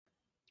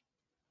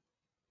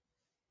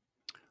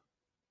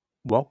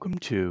Welcome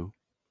to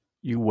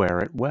You Wear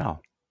It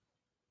Well.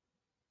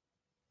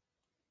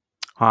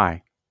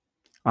 Hi,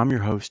 I'm your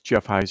host,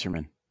 Jeff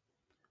Heiserman,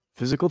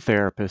 physical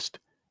therapist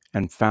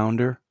and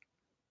founder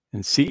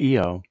and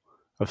CEO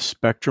of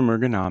Spectrum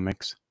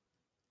Ergonomics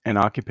and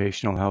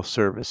Occupational Health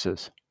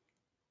Services.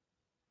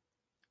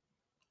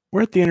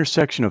 We're at the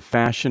intersection of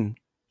fashion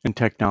and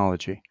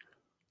technology,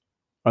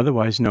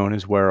 otherwise known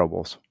as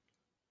wearables.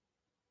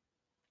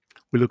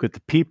 We look at the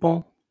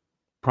people,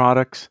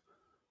 products,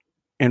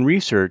 and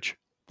research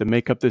that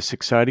make up this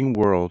exciting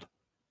world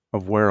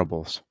of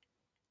wearables.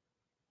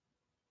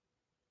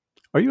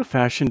 Are you a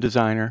fashion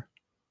designer,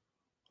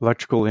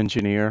 electrical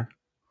engineer,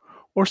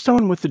 or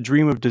someone with the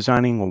dream of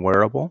designing a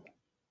wearable?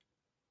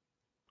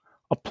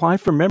 Apply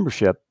for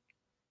membership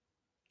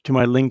to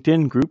my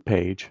LinkedIn group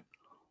page,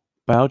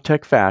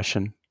 Biotech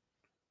Fashion,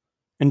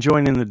 and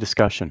join in the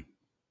discussion.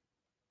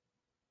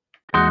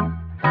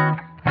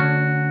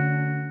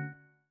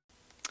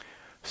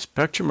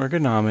 Spectrum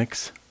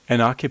Ergonomics and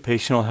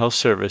Occupational Health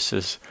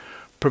Services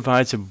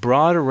provides a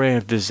broad array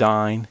of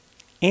design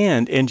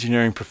and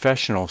engineering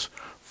professionals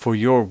for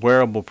your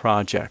wearable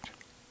project.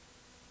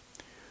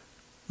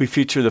 We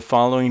feature the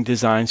following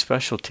design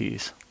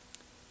specialties: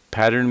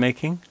 pattern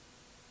making,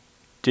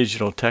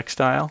 digital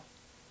textile,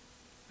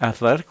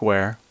 athletic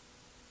wear,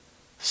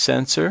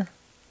 sensor,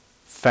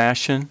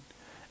 fashion,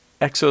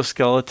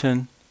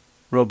 exoskeleton,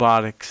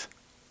 robotics,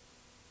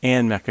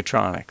 and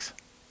mechatronics.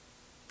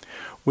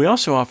 We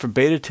also offer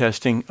beta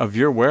testing of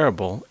your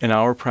wearable in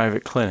our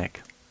private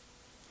clinic.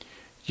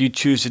 You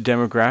choose the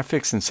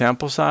demographics and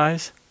sample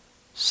size,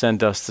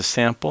 send us the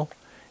sample,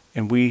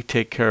 and we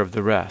take care of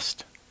the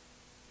rest.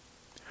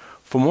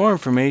 For more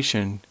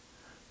information,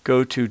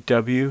 go to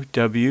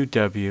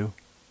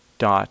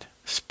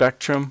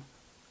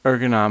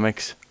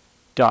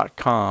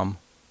www.spectrumergonomics.com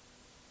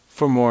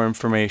for more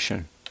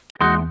information.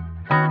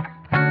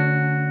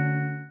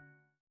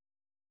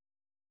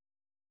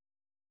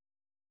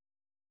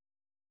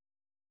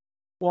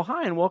 Well,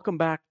 hi, and welcome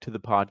back to the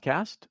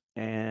podcast.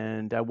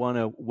 And I want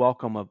to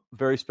welcome a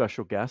very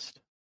special guest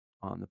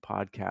on the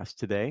podcast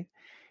today.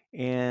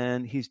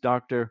 And he's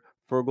Dr.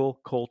 Fergal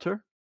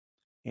Coulter.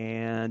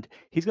 And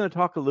he's going to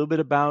talk a little bit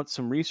about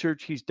some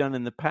research he's done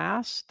in the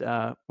past,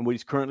 and what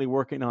he's currently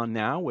working on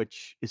now,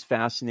 which is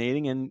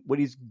fascinating, and what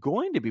he's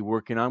going to be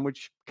working on,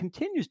 which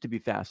continues to be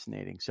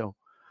fascinating. So,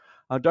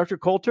 Dr.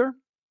 Coulter,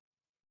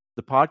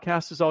 the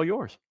podcast is all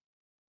yours.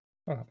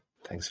 Oh,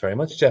 thanks very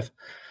much, Jeff.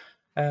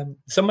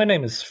 So my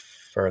name is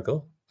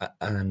Fergal,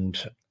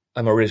 and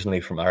I'm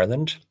originally from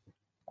Ireland.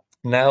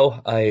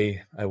 Now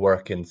I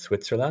work in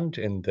Switzerland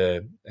in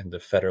the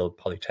Federal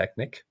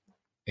Polytechnic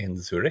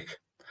in Zurich.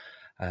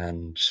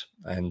 And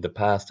in the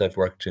past, I've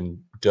worked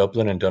in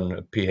Dublin and done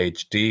a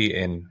PhD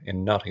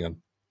in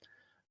Nottingham.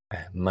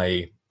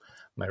 My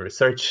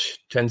research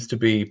tends to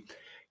be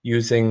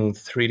using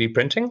 3D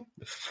printing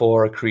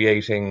for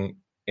creating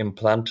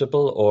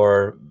implantable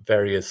or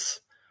various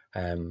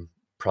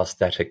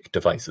prosthetic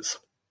devices.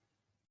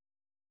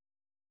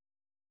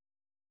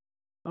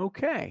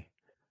 Okay.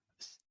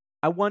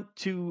 I want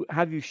to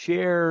have you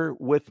share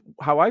with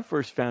how I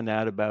first found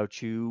out about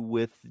you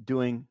with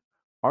doing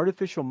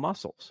artificial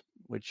muscles,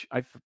 which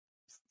I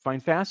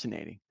find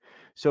fascinating.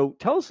 So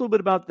tell us a little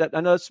bit about that. I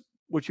know that's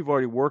what you've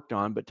already worked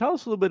on, but tell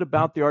us a little bit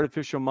about the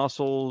artificial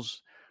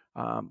muscles,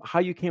 how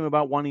you came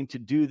about wanting to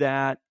do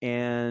that,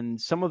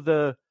 and some of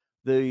the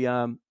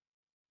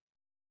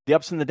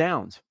ups and the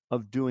downs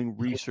of doing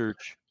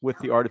research with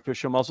the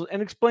artificial muscles,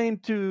 and explain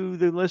to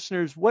the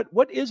listeners what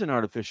is an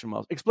artificial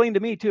muscle. Explain to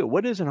me too,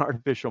 what is an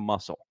artificial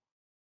muscle?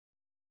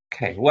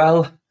 Okay,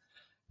 well,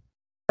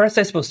 first,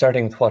 I suppose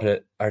starting with what an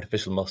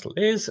artificial muscle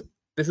is,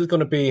 this is going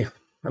to be,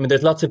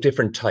 there's lots of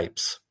different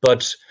types,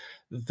 but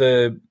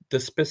the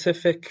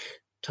specific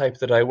type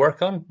that I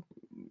work on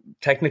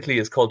technically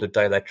is called a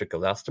dielectric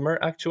elastomer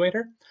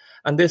actuator.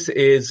 And this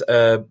is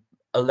a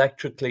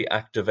electrically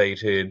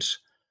activated,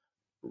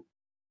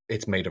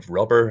 it's made of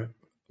rubber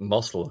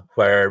muscle,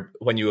 where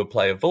when you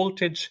apply a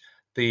voltage,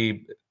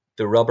 the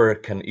rubber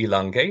can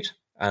elongate.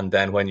 And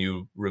then when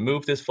you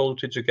remove this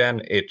voltage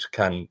again, it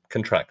can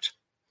contract.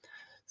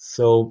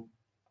 So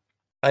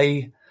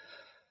quite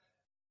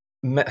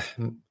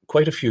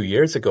a few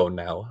years ago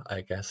now,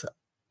 I guess,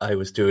 I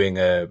was doing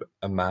a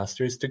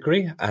master's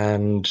degree,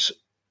 and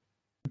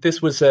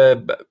this was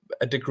a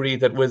degree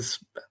that was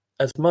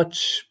as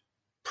much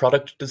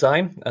product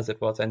design as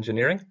it was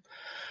engineering.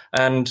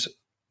 And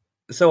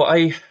so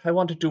I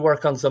wanted to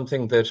work on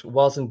something that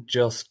wasn't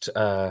just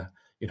a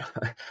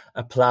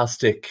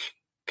plastic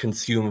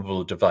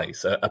consumable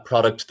device, a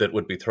product that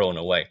would be thrown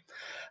away.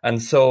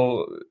 And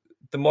so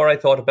the more I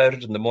thought about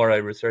it and the more I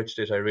researched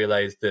it, I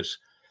realized that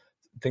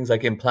things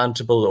like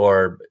implantable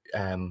or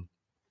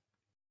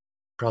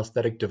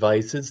prosthetic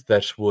devices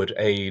that would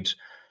aid,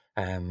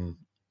 at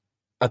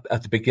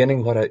the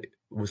beginning, what I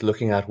was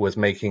looking at was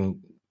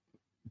making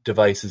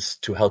devices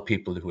to help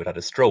people who had had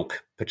a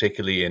stroke,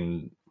 particularly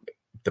in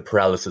the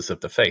paralysis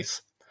of the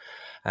face,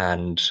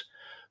 and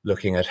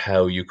looking at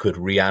how you could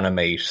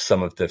reanimate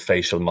some of the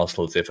facial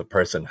muscles if a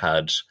person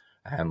had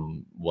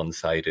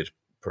one-sided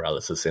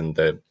paralysis in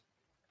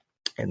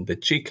the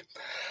cheek.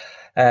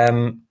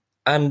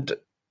 And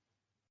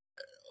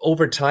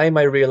over time,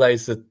 I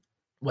realized that,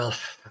 well,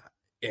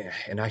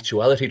 in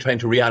actuality, trying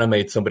to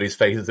reanimate somebody's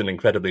face is an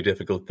incredibly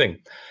difficult thing.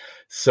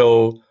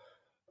 So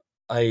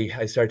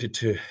I started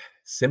to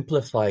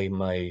simplify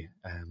my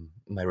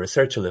my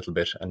research a little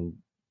bit and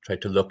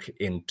tried to look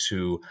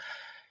into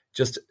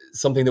just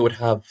something that would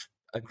have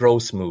a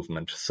gross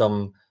movement,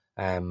 some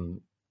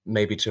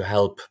maybe to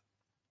help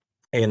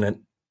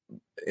in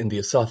the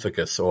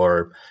esophagus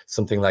or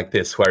something like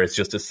this, where it's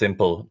just a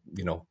simple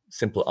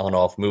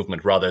on-off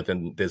movement rather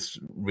than this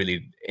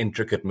really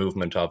intricate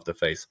movement of the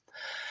face.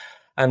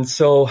 And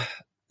so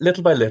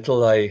little by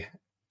little, I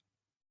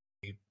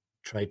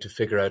tried to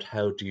figure out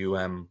how would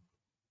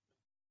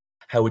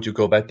you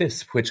go about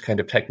this? Which kind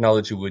of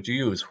technology would you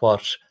use?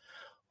 What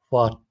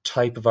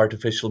type of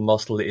artificial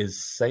muscle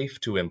is safe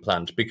to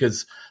implant?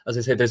 Because, as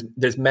I said,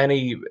 there's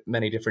many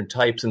different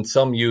types, and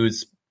some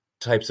use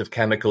types of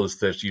chemicals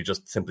that you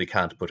just simply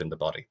can't put in the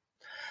body.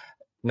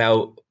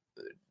 Now,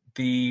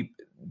 the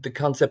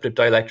concept of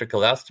dielectric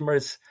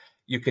elastomers,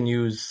 you can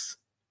use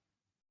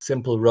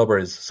simple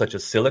rubbers such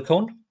as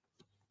silicone.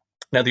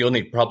 Now, the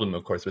only problem,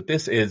 of course, with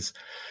this is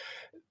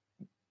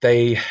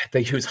they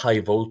use high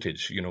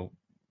voltage,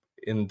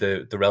 in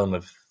the realm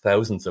of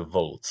thousands of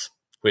volts,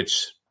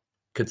 which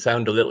could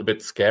sound a little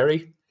bit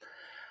scary,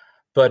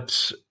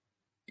 but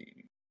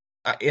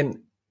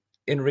in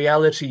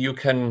reality, you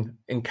can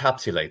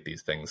encapsulate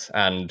these things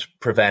and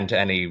prevent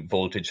any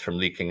voltage from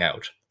leaking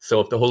out. So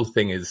if the whole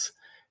thing is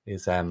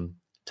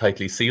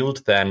tightly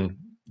sealed, then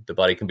the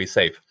body can be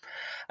safe.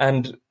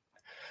 And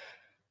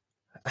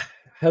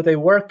how they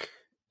work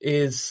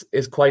is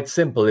quite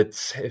simple.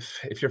 It's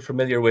if you're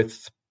familiar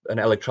with an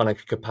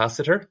electronic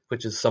capacitor,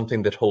 which is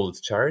something that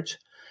holds charge,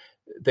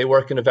 they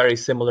work in a very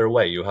similar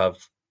way. You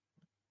have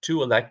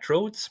two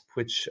electrodes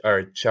which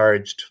are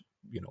charged,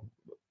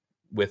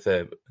 with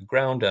a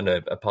ground and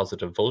a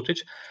positive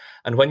voltage.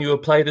 And when you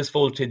apply this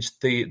voltage,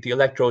 the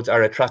electrodes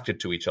are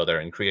attracted to each other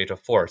and create a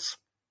force.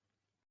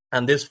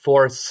 And this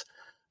force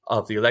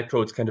of the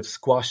electrodes kind of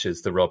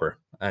squashes the rubber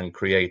and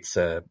creates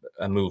a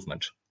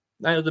movement.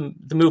 Now, the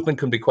movement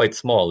can be quite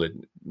small,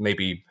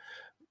 maybe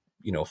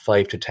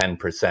 5 to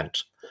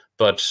 10%,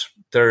 but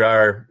there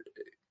are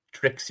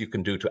tricks you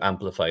can do to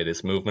amplify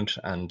this movement.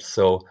 And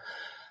so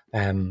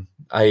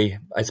I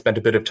spent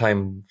a bit of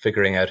time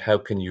figuring out how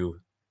can you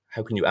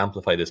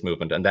amplify this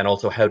movement, and then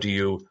also how do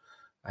you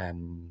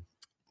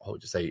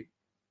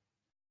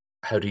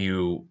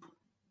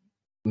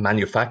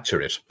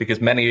manufacture it? Because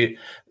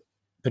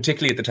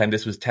particularly at the time,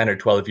 this was 10 or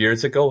 12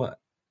 years ago,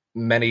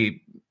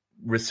 many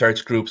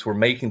research groups were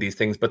making these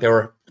things, but they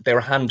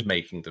were hand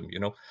making them,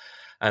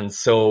 and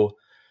so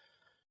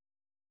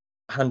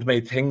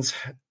handmade things,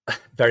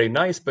 very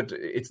nice, but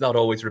it's not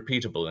always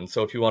repeatable. And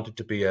so if you want it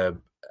to be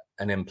an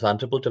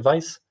implantable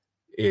device,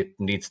 it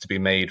needs to be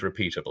made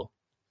repeatable.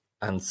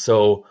 And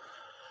so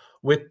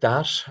with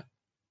that,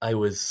 I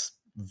was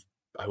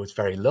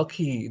very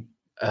lucky.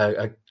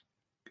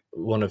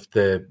 One of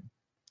the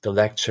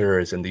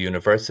lecturers in the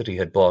university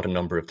had bought a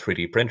number of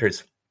 3D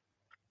printers,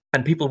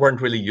 and people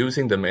weren't really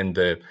using them in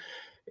the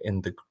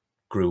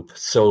group.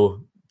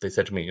 So they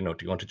said to me, do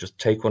you want to just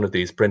take one of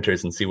these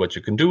printers and see what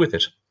you can do with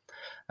it?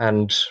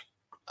 And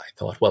I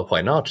thought, well,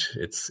 why not?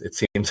 It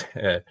seems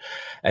a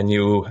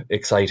new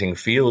exciting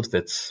field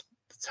that's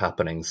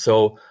happening.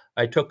 So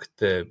I took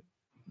the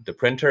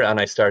printer and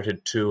I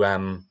started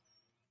to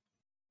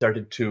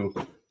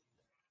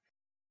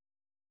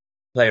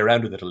play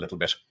around with it a little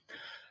bit.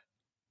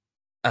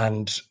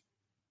 And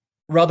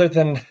rather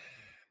than,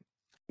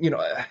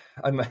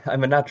 I'm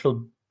a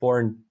natural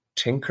born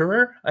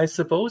tinkerer, I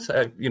suppose.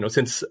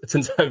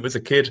 Since I was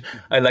a kid,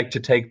 I like to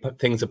take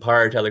things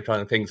apart,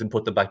 electronic things, and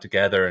put them back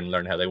together and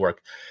learn how they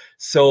work.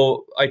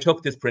 So I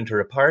took this printer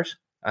apart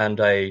and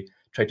I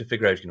tried to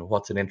figure out,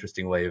 what's an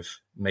interesting way of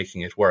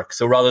making it work.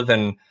 So rather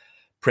than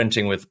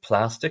printing with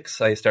plastics,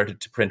 I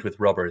started to print with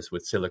rubbers,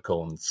 with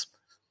silicones.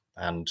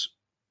 And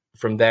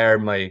from there,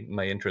 my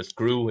interest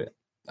grew.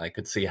 I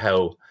could see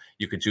how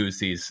you could use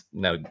these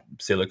now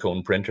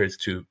silicone printers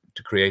to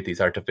create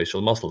these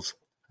artificial muscles.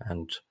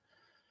 And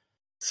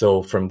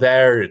so from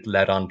there, it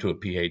led on to a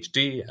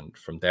PhD, and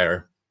from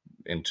there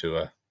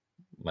into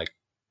my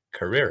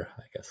career,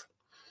 I guess.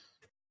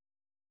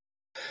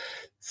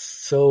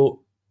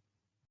 So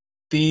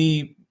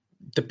the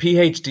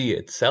PhD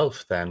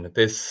itself, then,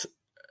 this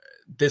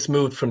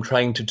moved from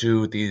trying to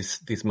do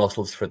these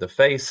muscles for the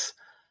face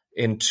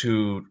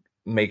into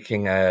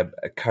making a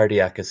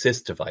cardiac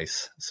assist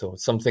device. So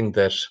something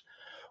that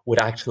would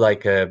act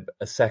like a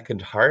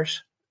second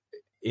heart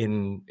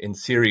in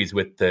series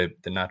with the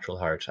natural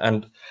heart.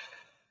 And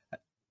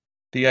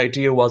the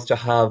idea was to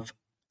have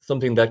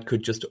something that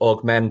could just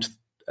augment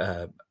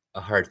a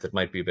heart that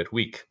might be a bit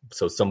weak.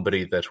 So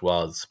somebody that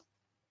was,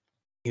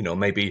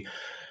 maybe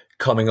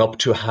coming up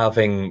to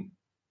having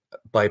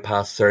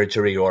bypass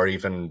surgery, or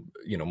even,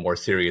 more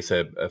serious,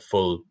 a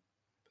full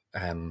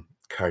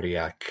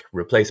cardiac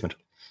replacement.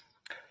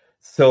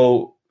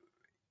 So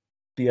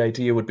the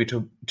idea would be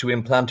to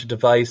implant a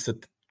device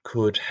that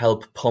could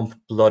help pump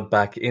blood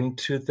back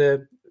into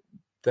the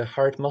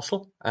heart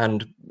muscle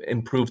and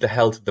improve the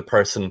health of the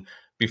person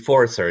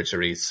before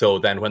surgery. So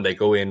then when they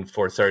go in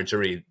for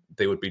surgery,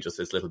 they would be just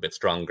this little bit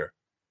stronger.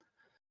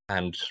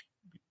 And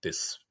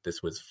this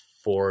was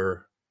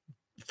 4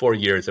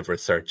 years of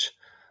research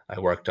I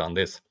worked on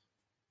this.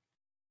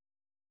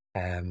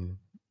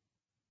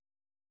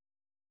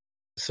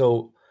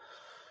 So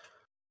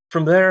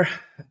from there,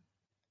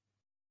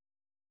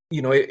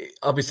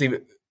 obviously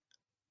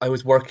I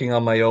was working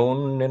on my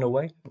own in a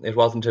way. It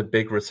wasn't a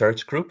big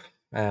research group.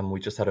 We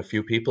just had a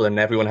few people and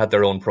everyone had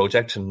their own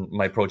project. And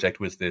my project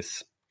was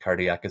this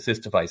cardiac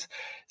assist device.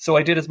 So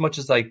I did as much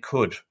as I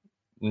could.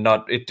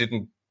 It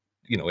didn't,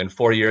 in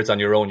 4 years on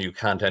your own, you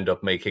can't end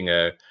up making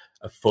a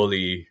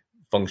fully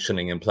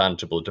functioning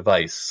implantable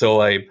device.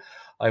 So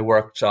I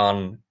worked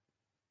on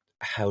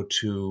how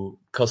to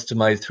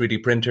customize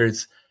 3D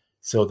printers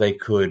so they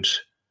could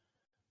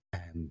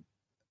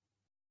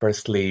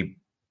firstly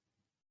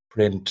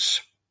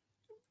print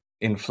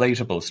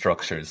inflatable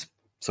structures.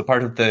 So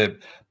part of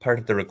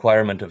the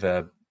requirement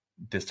of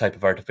this type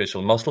of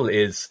artificial muscle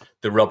is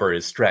the rubber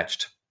is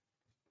stretched.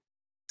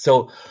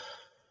 So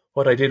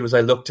what I did was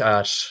I looked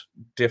at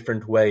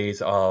different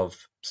ways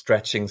of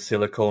stretching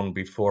silicone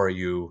before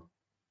you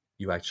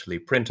actually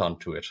print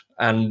onto it.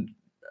 And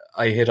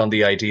I hit on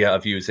the idea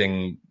of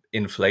using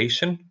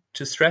inflation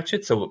to stretch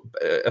it, so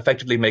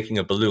effectively making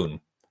a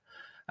balloon.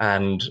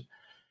 And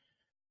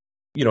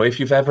if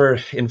you've ever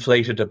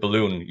inflated a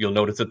balloon, you'll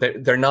notice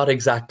that they're not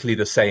exactly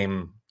the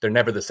same. They're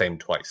never the same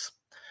twice.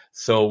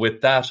 So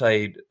with that,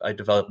 I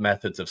developed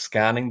methods of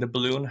scanning the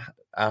balloon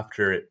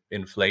after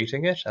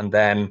inflating it. And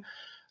then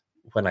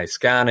when I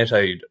scan it,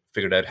 I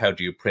figured out how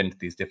do you print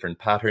these different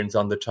patterns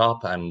on the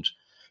top and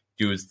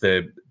use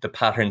the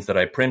patterns that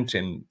I print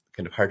in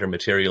kind of harder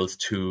materials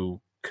to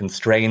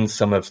constrain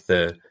some of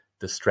the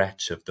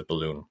stretch of the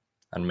balloon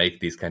and make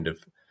these kind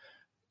of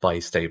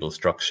bistable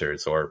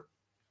structures or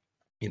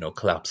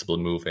collapsible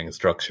moving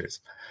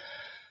structures.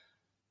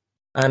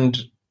 And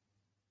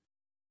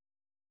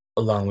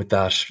along with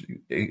that,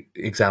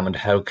 examined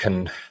how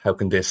can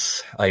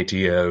this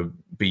idea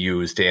be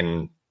used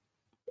in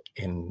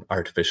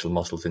artificial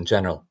muscles in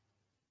general.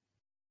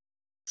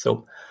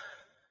 So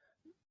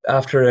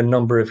after a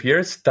number of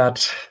years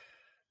that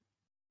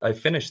I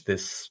finished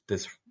this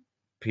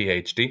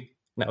PhD.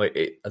 Now,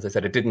 as I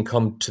said, it didn't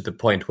come to the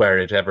point where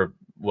it ever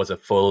was a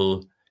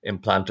full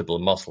implantable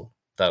muscle.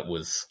 That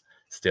was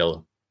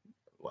still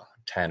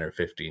 10 or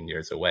 15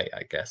 years away,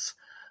 I guess,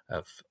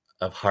 of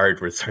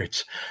hard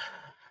research.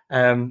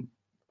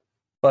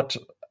 But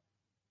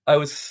I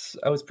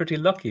was pretty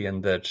lucky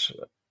in that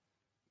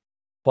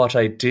what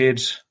I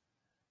did,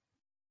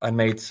 I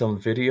made some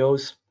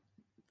videos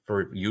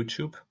for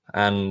YouTube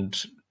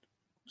and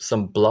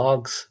some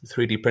blogs,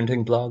 3D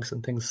printing blogs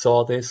and things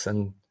saw this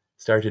and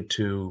started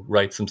to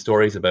write some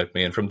stories about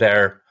me. And from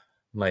there,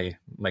 my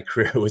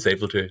career was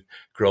able to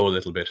grow a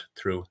little bit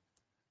through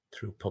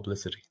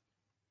publicity.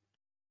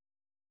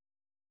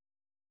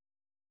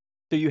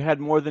 So you had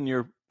more than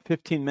your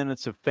 15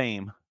 minutes of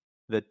fame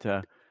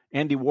that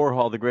Andy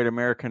Warhol, the great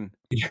American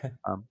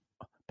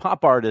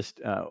pop artist,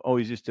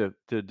 always used to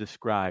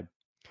describe.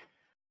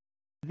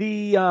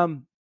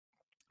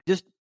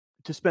 Just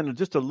to spend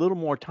just a little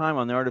more time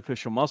on the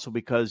artificial muscle,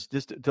 because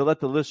just to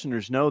let the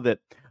listeners know that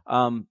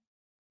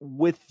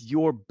with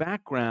your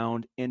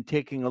background in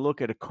taking a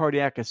look at a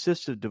cardiac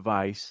assistive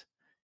device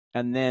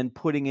and then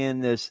putting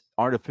in this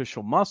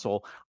artificial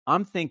muscle,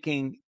 I'm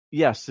thinking,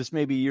 yes, this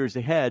may be years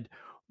ahead,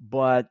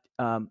 but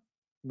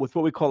with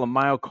what we call a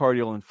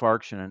myocardial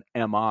infarction,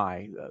 an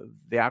MI,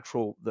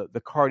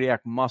 the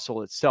cardiac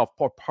muscle itself,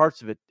 or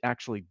parts of it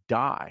actually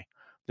die.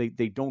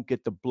 They don't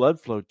get the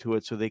blood flow to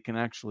it, so they can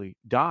actually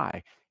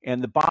die.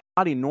 And the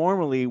body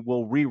normally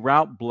will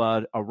reroute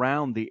blood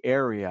around the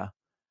area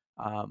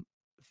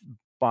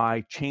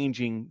by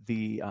changing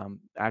the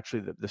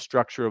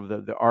structure of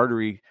the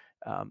artery.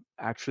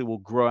 Actually will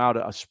grow out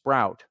a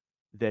sprout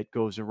that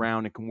goes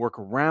around and can work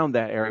around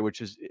that area,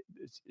 which is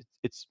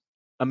it's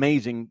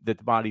amazing that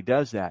the body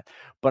does that.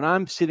 But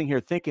I'm sitting here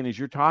thinking, as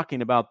you're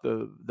talking about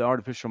the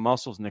artificial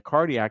muscles in the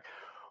cardiac,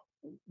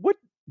 what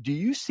do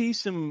you see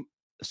some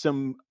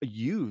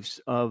use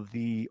of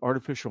the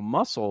artificial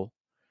muscle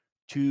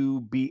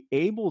to be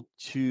able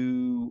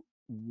to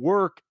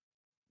work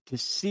to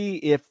see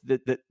if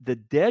the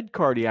dead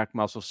cardiac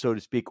muscle, so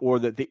to speak, or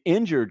the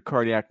injured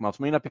cardiac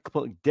muscle, may not be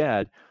completely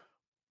dead,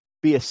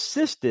 be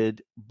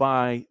assisted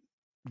by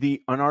an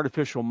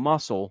artificial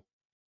muscle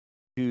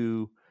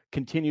to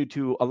continue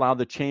to allow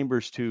the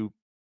chambers to,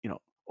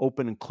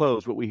 open and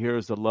close. What we hear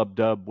is the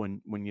lub-dub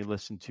when you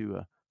listen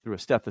to through a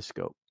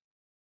stethoscope.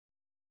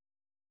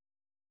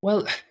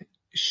 Well,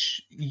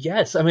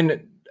 yes. I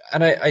mean,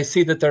 and I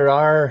see that there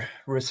are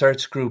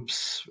research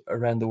groups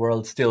around the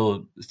world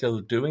still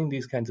doing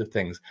these kinds of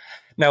things.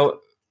 Now,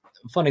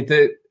 funny,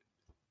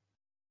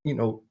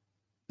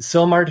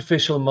 some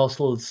artificial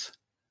muscles,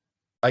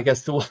 I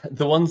guess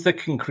the ones that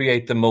can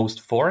create the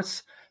most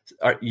force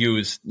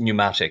use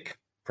pneumatic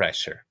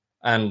pressure.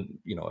 And,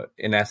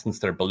 in essence,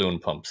 they're balloon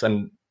pumps.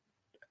 And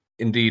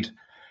indeed,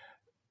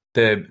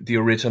 the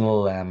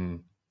original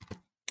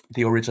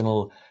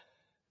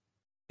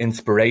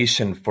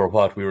inspiration for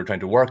what we were trying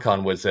to work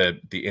on was the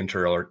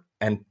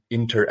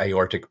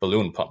inter-aortic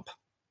balloon pump.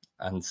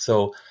 And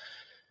so,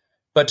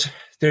 but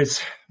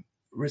there's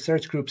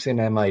research groups in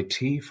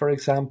MIT, for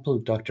example,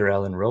 Dr.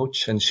 Ellen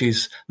Roach, and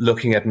she's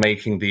looking at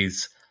making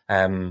these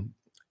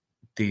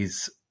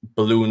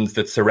balloons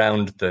that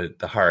surround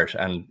the heart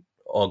and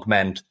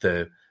augment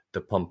the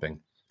pumping.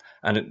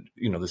 And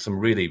there's some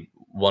really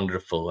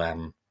wonderful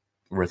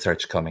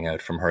research coming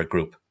out from her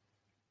group.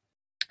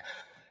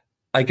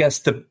 I guess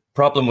the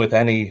problem with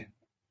any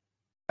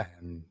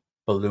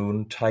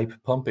balloon type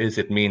pump is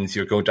it means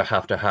you're going to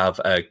have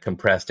a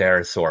compressed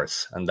air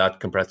source, and that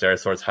compressed air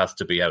source has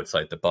to be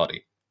outside the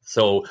body.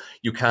 So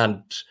you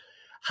can't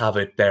have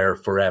it there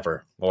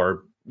forever,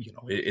 or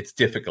it's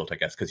difficult, I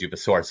guess, because you have a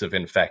source of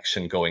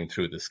infection going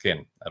through the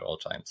skin at all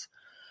times.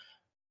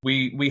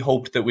 We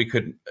hoped that we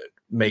could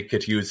make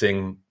it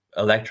using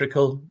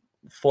electrical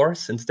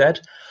force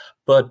instead,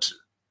 but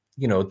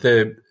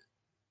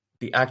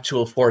the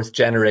actual force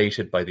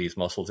generated by these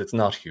muscles, it's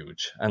not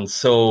huge. And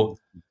so,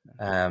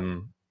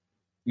 to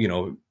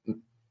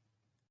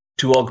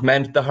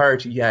augment the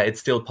heart, yeah, it's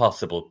still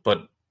possible,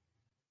 but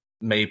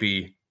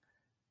maybe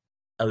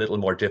a little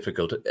more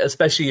difficult,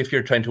 especially if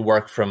you're trying to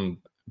work from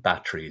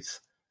batteries.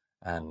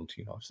 And,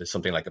 if there's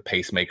something like a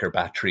pacemaker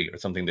battery or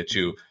something that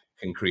you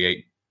can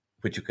create,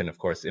 which you can, of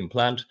course,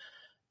 implant,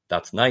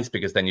 that's nice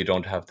because then you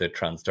don't have the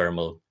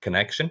transdermal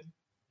connection.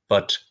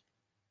 But,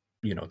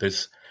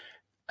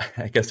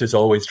 I guess there's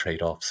always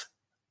trade-offs.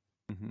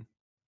 Mm-hmm.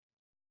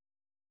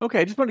 Okay,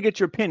 I just want to get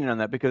your opinion on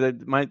that because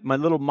my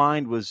little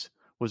mind was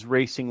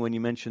racing when you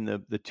mentioned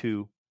the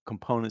two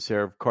components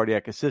there of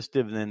cardiac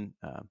assistive and then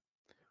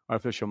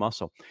artificial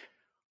muscle.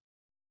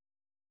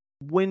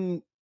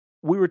 When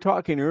we were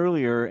talking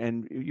earlier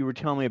and you were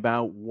telling me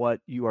about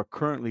what you are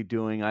currently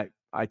doing,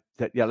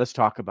 let's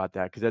talk about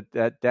that because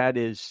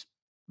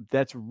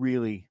that's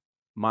really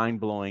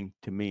mind-blowing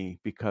to me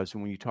because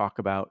when you talk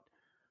about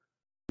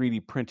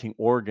 3D printing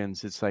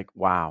organs, it's like,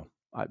 wow.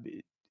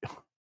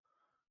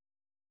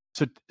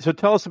 So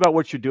tell us about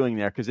what you're doing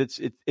there, because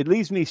it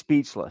leaves me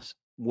speechless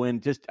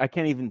when I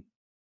can't even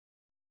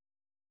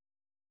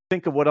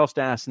think of what else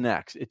to ask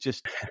next. It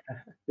just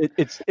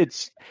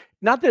it's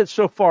not that it's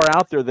so far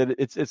out there that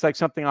it's like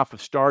something off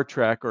of Star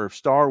Trek or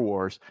Star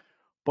Wars,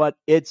 but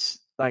it's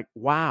like,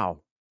 wow,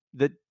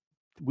 that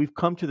we've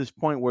come to this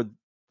point where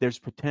there's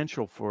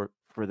potential for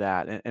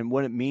that, and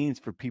what it means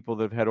for people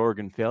that have had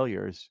organ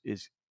failure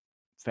is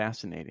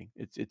fascinating.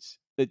 It's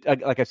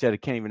like I said, I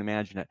can't even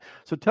imagine it.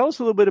 So tell us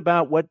a little bit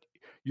about what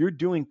you're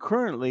doing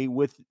currently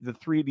with the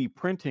 3D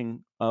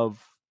printing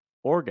of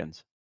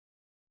organs.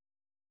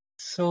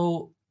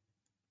 So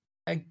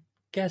I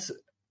guess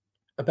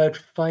about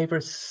 5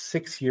 or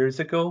 6 years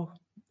ago,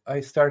 I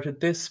started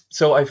this.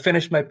 So I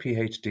finished my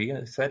PhD,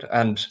 I said,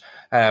 and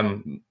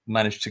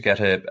managed to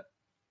get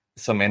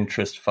some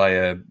interest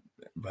via,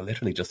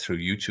 literally just through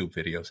YouTube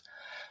videos.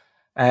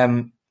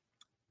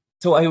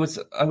 So I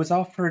was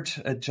offered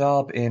a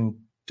job in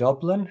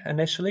Dublin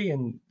initially,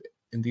 in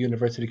the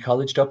University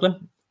College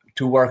Dublin,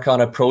 to work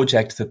on a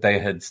project that they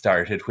had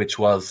started, which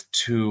was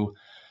to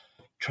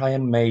try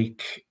and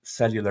make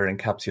cellular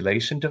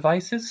encapsulation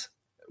devices,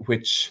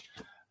 which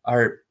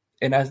are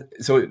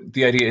so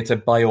the idea, it's a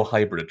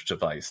biohybrid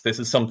device. This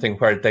is something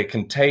where they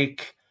can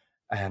take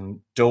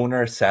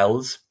donor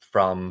cells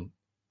from,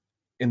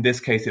 in this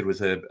case, it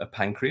was a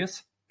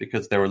pancreas,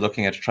 because they were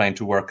looking at trying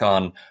to work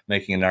on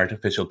making an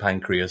artificial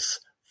pancreas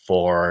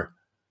for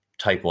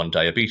type 1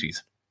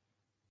 diabetes.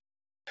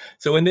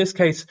 So in this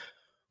case,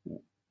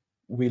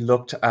 we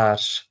looked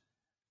at,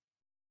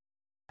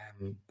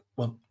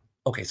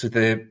 so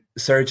the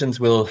surgeons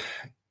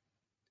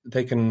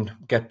they can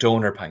get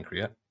donor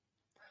pancreas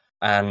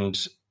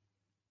and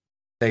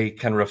they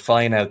can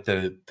refine out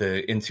the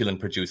insulin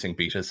producing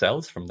beta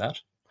cells from that.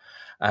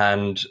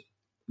 And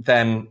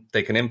then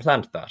they can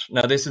implant that.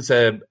 Now, this is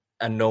a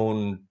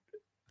known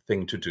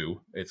thing to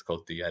do. It's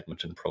called the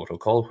Edmonton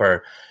Protocol,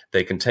 where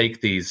they can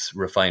take these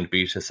refined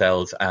beta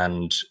cells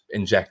and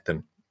inject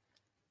them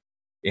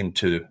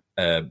into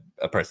a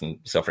person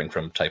suffering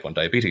from type 1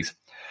 diabetes,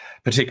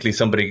 particularly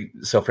somebody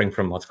suffering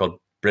from what's called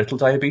brittle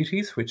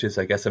diabetes, which is,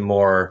 I guess, a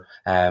more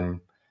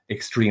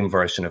extreme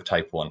version of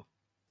type 1.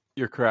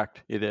 You're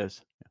correct. It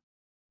is.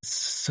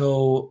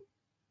 So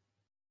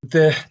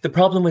the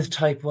problem with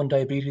type 1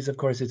 diabetes, of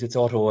course, is it's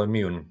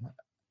autoimmune.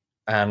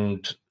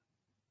 And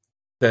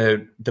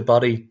the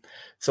body,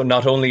 so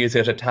not only is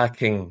it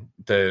attacking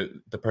the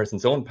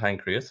person's own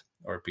pancreas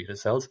or beta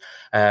cells,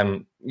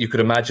 you could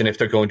imagine if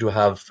they're going to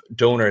have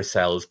donor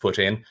cells put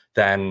in,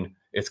 then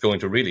it's going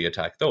to really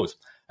attack those.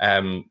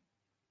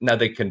 Now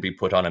they can be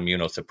put on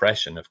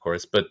immunosuppression, of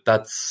course, but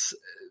that's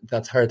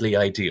hardly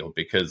ideal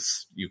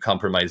because you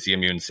compromise the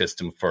immune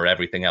system for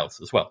everything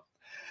else as well.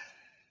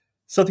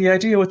 So the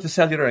idea with the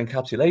cellular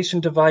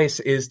encapsulation device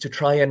is to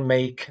try and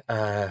make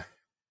a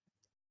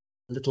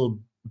little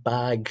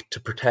bag to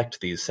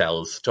protect these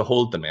cells, to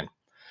hold them in,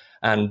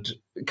 and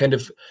kind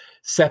of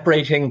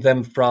separating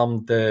them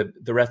from the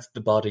rest of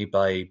the body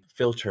by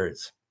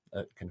filters,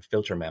 kind of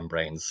filter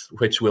membranes,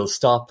 which will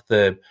stop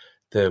the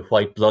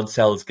white blood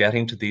cells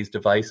getting to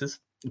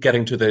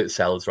the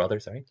cells rather,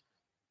 sorry.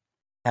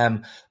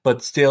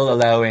 But still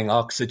allowing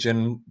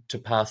oxygen to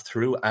pass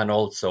through, and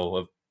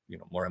also,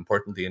 more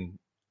importantly in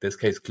this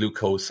case,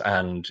 glucose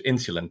and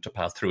insulin to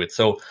pass through it.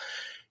 So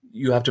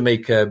you have to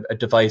make a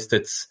device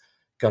that's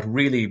got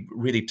really,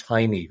 really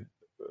tiny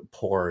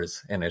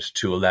pores in it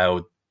to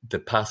allow the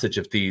passage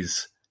of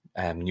these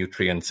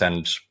nutrients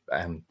and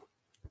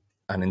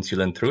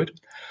insulin through it.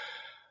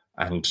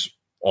 And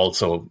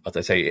also, as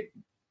I say,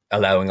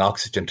 allowing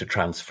oxygen to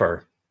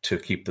transfer to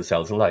keep the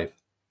cells alive.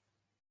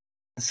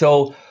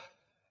 So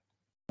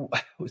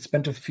we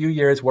spent a few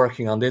years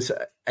working on this,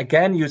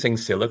 again using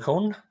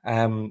silicone.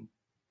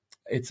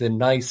 It's a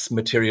nice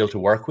material to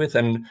work with,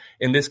 and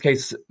in this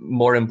case,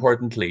 more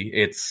importantly,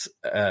 it's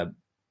a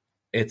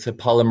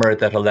polymer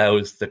that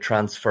allows the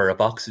transfer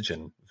of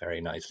oxygen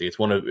very nicely.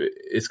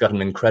 It's got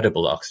an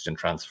incredible oxygen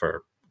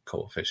transfer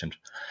coefficient.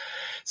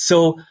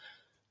 So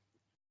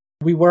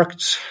we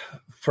worked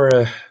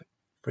for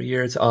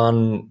years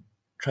on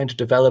trying to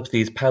develop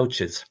these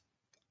pouches,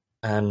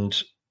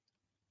 and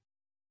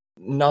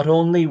not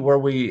only were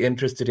we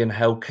interested in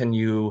how can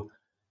you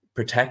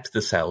protect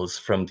the cells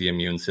from the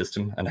immune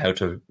system and how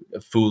to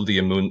fool the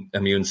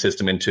immune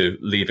system into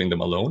leaving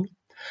them alone,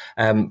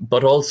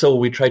 but also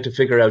we tried to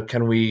figure out,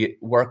 can we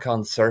work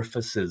on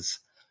surfaces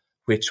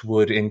which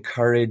would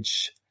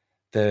encourage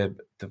the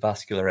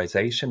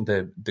vascularization,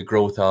 the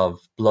growth of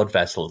blood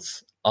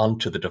vessels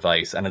onto the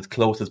device and as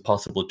close as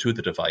possible to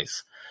the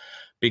device.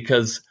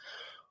 Because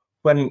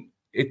when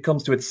it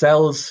comes to it,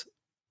 cells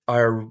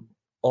are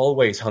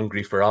always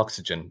hungry for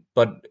oxygen,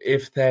 but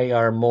if they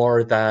are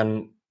more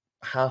than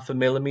 0.5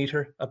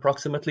 millimeter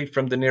approximately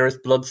from the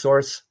nearest blood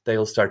source,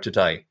 they'll start to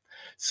die.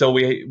 So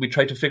we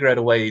try to figure out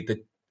a way that,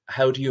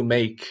 how do you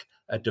make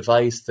a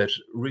device that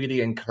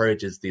really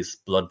encourages this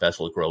blood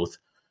vessel growth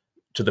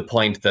to the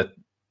point that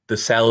the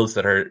cells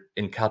that are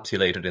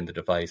encapsulated in the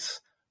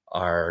device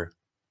are,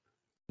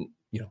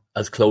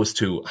 as close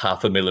to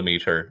 0.5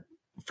 millimeter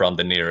from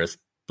the nearest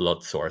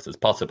blood source as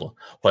possible,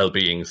 while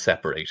being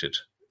separated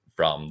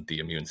from the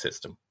immune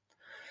system.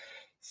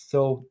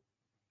 So,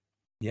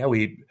 yeah,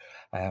 we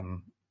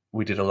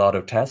did a lot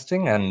of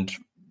testing and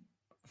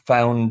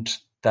found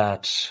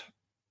that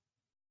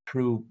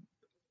through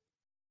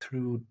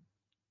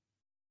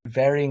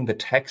varying the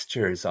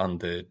textures on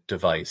the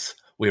device,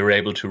 we were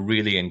able to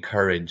really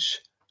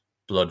encourage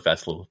blood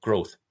vessel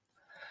growth.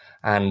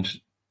 And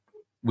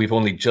we've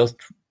only just,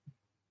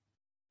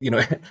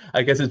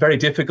 I guess it's very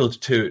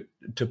difficult to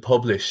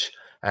publish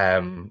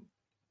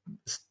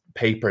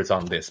papers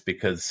on this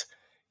because,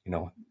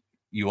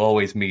 you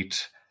always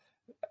meet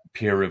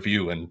peer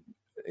review and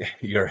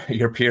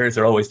your peers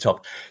are always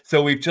tough.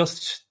 So we've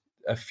just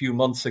a few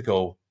months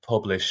ago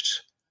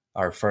published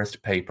our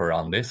first paper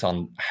on this,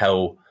 on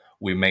how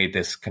we made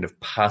this kind of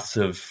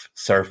passive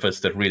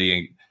surface that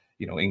really,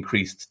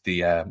 increased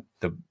the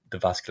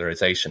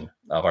vascularization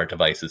of our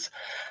devices.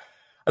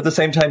 At the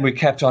same time, we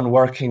kept on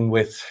working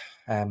with,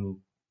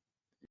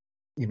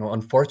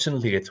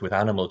 unfortunately, it's with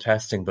animal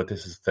testing, but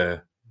this is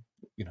the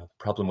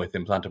problem with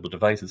implantable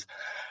devices.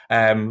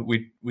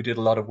 We did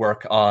a lot of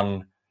work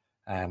on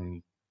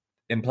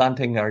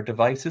implanting our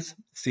devices,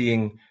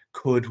 seeing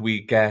could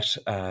we get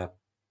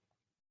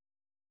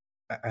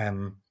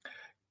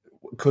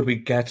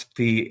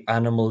the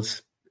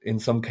animals, in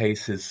some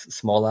cases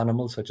small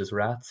animals such as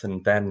rats,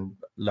 and then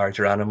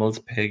larger animals,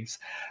 pigs,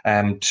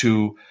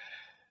 to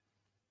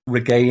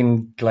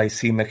regain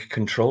glycemic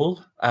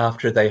control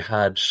after they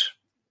had,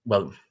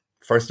 well,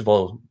 first of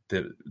all,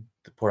 the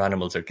poor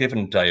animals are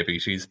given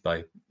diabetes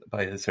by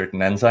a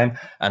certain enzyme,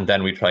 and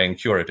then we try and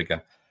cure it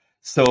again.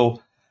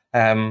 So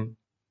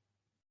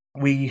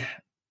we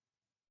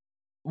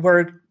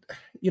were,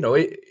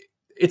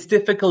 it's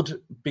difficult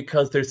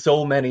because there's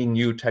so many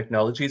new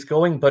technologies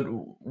going, but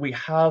we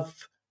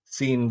have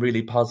seen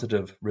really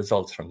positive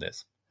results from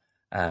this.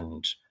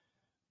 And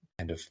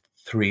kind of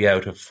 3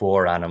 out of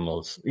 4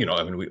 animals,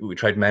 we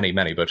tried many,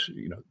 but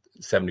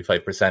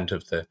 75%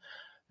 of the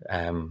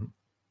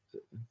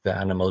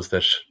animals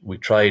that we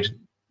tried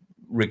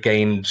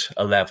regained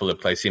a level of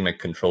glycemic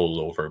control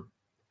over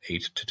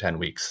 8 to 10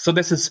 weeks. So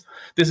this is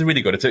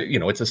really good.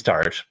 It's a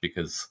start,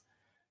 because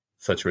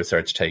such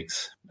research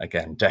takes,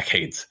 again,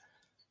 decades.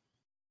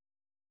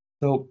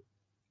 So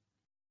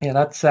yeah,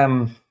 that's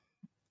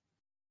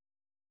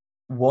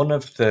one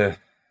of the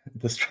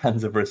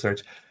strands of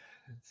research.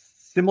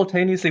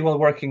 Simultaneously, while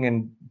working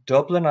in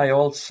Dublin, I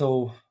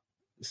also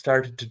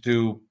started to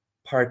do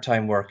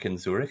part-time work in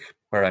Zurich,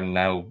 where I'm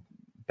now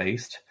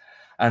based.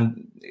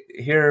 And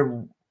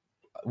here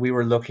we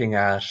were looking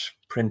at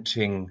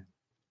printing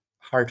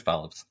heart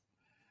valves.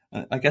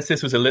 I guess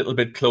this was a little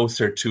bit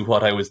closer to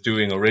what I was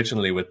doing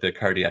originally with the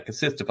cardiac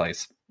assist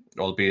device,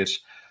 albeit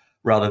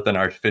rather than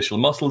artificial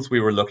muscles, we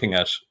were looking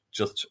at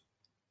just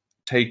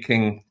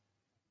taking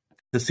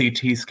the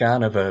CT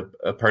scan of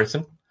a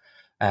person,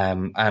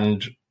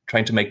 and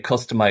trying to make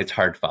customized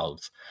heart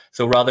valves.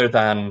 So rather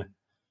than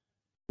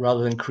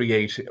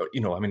create,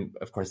 I mean,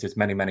 of course, there's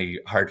many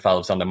heart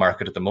valves on the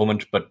market at the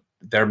moment, but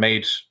they're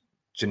made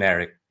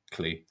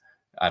generically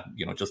at,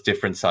 just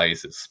different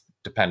sizes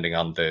depending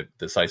on the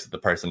size of the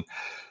person.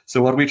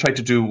 So what we tried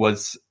to do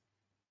was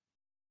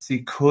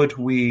see, could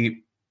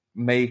we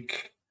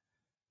make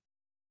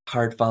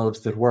heart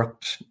valves that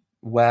worked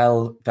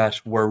well,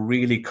 that were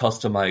really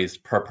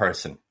customized per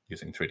person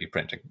using 3D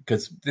printing?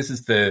 Because this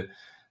is the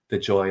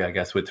joy, I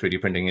guess, with 3D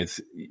printing,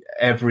 is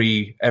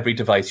every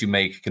device you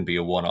make can be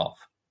a one-off.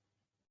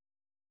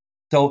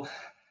 So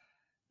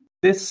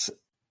this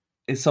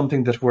is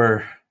something that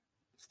we're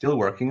still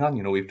working on.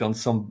 We've done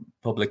some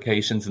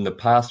publications in the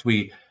past.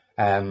 We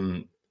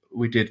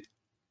did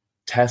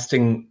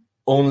testing,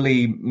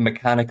 only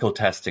mechanical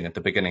testing at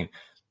the beginning.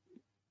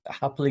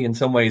 Happily, in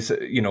some ways,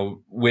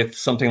 with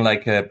something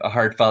like a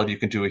heart valve, you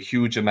can do a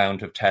huge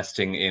amount of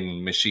testing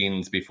in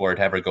machines before it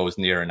ever goes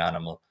near an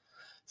animal.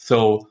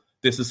 So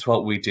this is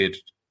what we did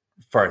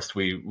first.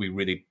 We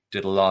really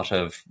did a lot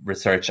of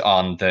research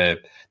on the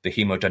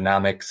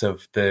hemodynamics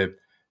of the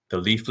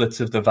leaflets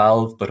of the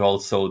valve, but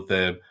also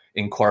the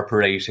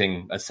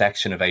incorporating a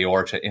section of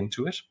aorta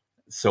into it.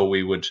 So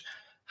we would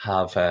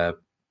have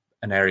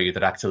an area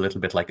that acts a little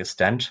bit like a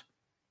stent,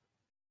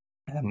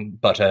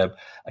 but a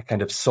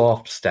kind of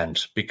soft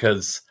stent,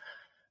 because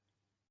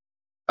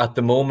at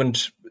the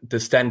moment, the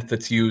stent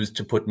that's used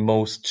to put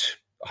most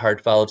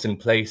heart valves in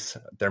place,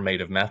 they're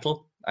made of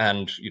metal,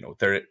 and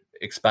they're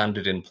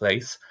expanded in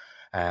place,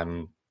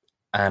 and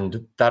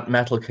that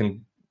metal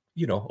can,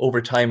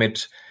 over time,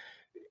 it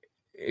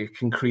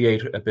can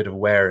create a bit of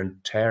wear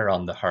and tear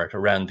on the heart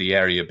around the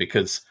area,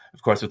 because,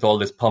 of course, with all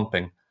this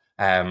pumping,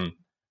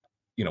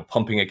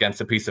 pumping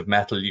against a piece of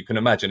metal, you can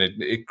imagine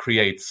it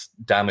creates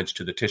damage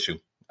to the tissue.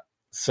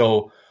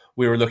 So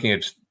we were looking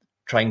at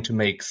trying to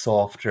make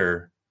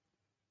softer,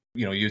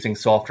 using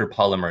softer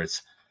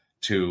polymers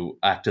to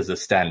act as a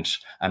stent.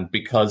 And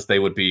because they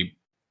would be,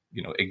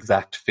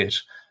 exact fit,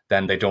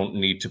 then they don't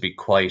need to be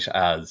quite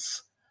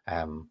as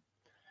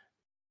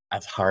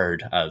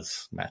hard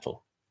as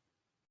metal.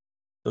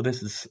 So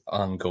this is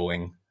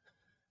ongoing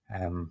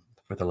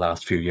for the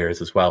last few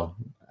years as well.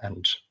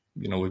 And,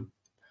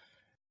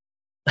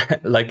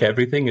 like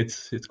everything,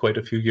 it's quite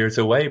a few years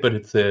away, but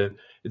it's a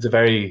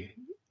very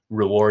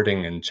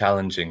rewarding and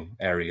challenging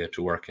area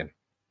to work in.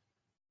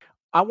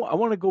 I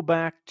want to go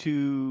back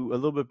to a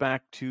little bit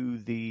back to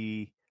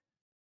the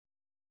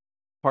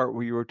part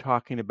where you were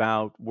talking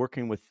about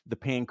working with the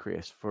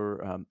pancreas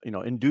for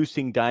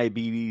inducing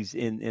diabetes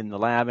in the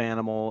lab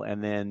animal,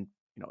 and then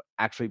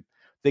actually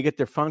they get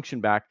their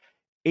function back.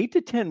 8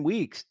 to 10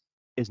 weeks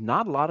is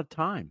not a lot of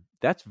time.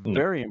 That's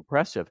very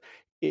impressive.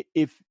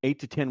 If 8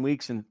 to 10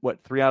 weeks and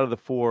 3 out of the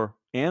 4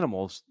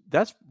 animals,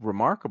 that's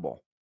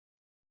remarkable.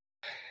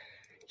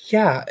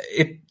 Yeah,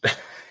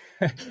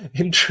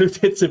 in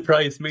truth, it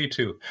surprised me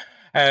too.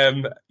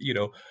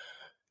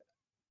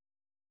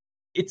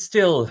 It's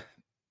still,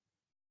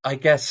 I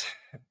guess,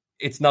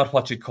 it's not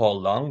what you'd call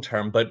long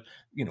term, but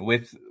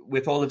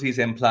with all of these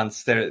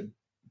implants,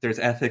 there's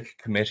ethic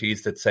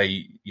committees that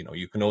say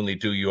you can only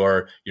do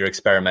your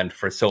experiment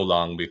for so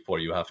long before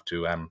you have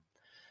to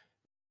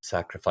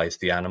sacrifice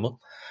the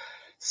animal.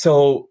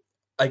 So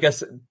I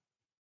guess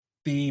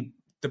the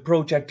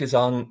project is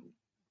on,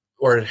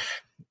 or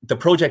the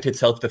project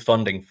itself, the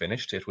funding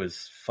finished. It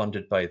was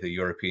funded by the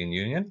European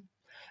Union.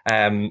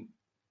 And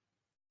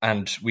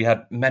we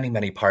had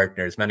many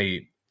partners,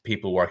 many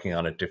people working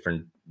on it,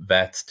 different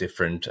vets,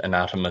 different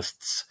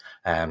anatomists,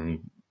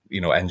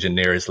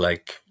 engineers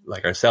like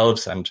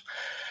ourselves. And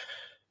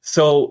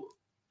so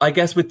I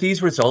guess with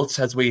these results,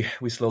 as we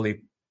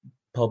slowly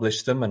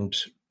publish them and,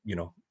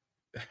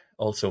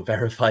 also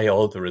verify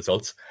all the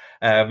results,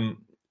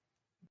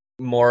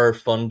 more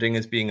funding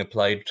is being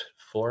applied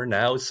for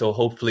now. So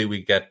hopefully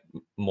we get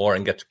more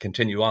and get to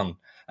continue on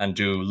and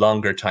do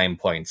longer time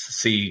points,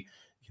 see,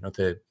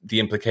 the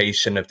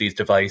implication of these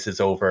devices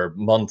over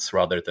months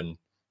rather than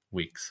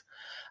weeks.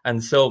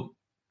 And so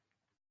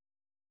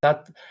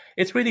that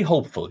it's really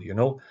hopeful,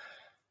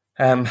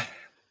 and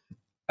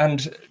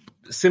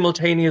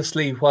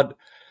simultaneously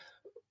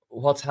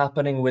what's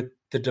happening with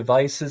the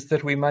devices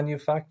that we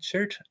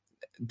manufactured,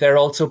 they're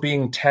also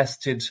being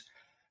tested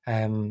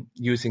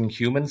using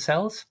human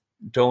cells,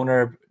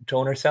 donor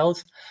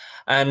cells,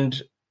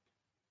 and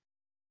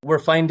we're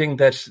finding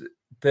that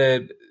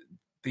the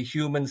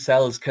human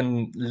cells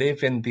can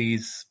live in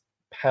these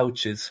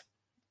pouches,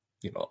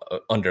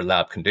 under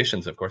lab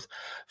conditions, of course,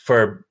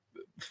 for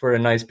a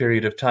nice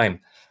period of time.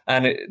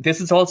 And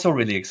this is also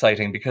really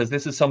exciting, because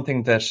this is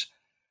something that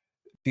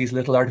these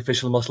little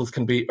artificial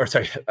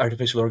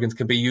organs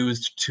can be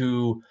used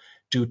to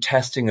do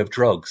testing of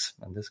drugs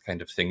and this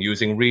kind of thing,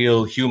 using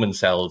real human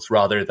cells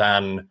rather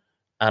than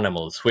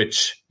animals,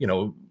 which,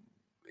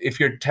 if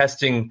you're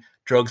testing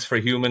drugs for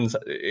humans,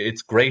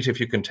 it's great if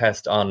you can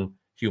test on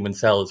human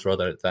cells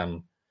rather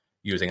than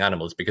using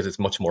animals, because it's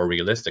much more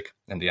realistic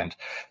in the end.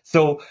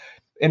 So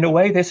in a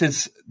way, this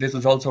is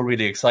also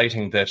really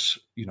exciting that,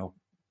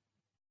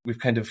 we've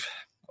kind of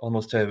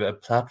almost a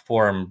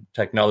platform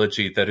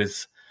technology that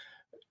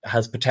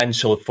has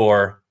potential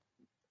for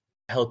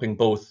helping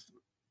both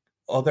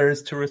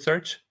others to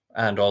research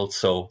and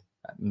also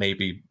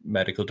maybe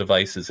medical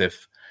devices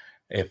if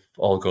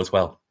all goes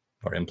well,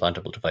 or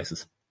implantable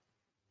devices.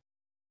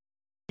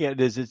 Yeah, it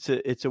is.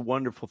 It's a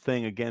wonderful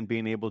thing, again,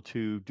 being able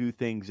to do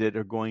things that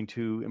are going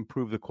to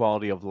improve the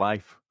quality of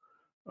life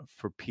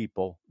for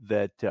people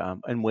that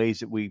in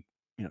ways that we,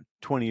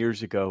 20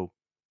 years ago,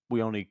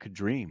 we only could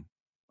dream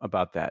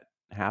about that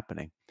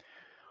happening.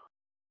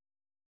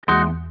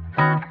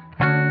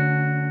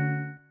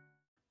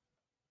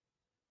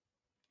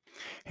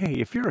 Hey,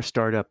 if you're a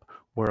startup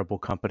wearable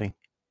company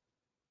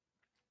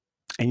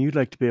and you'd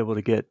like to be able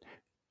to get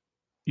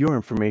your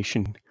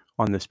information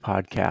on this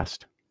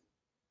podcast,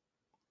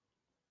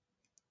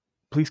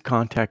 please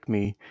contact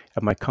me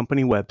at my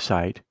company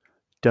website,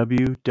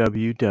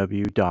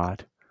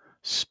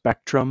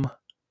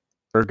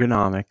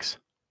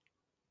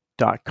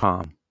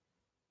 www.spectrumergonomics.com.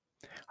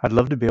 I'd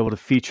love to be able to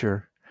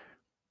feature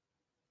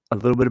a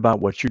little bit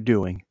about what you're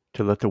doing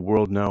to let the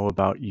world know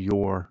about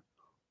your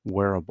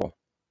wearable.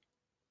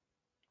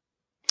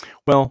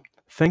 Well,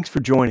 thanks for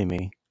joining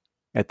me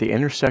at the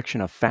intersection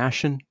of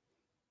fashion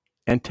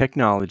and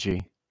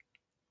technology,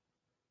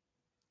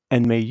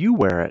 and may you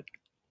wear it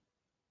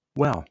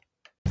well.